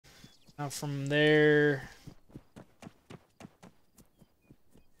Now from there...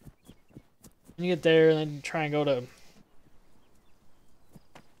 You get there and then try and go to...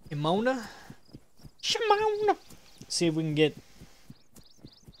 Shimona? See if we can get...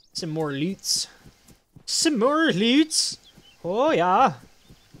 some more loots. Some more loots! Oh, yeah.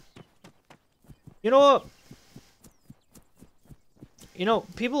 You know what? You know,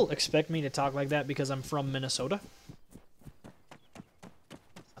 people expect me to talk like that because I'm from Minnesota.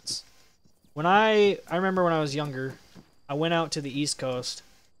 When I remember when I was younger, I went out to the East Coast,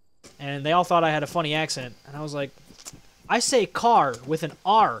 and they all thought I had a funny accent, and I was like, I say car with an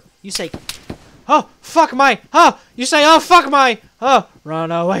R. You say, oh, fuck my, oh, you say, oh, fuck my, oh, run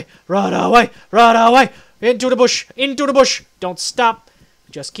away, run away, run away, into the bush, don't stop,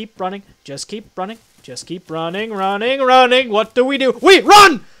 just keep running, just keep running, just keep running, running, running, what do? We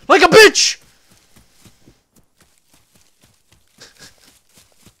run like a bitch!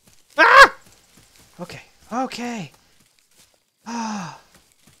 Ah! Okay, okay. Ah.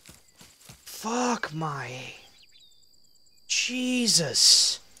 Fuck my...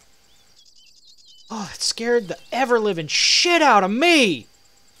 Jesus. Oh, it scared the ever-living shit out of me!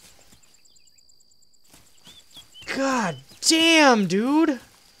 God damn, dude!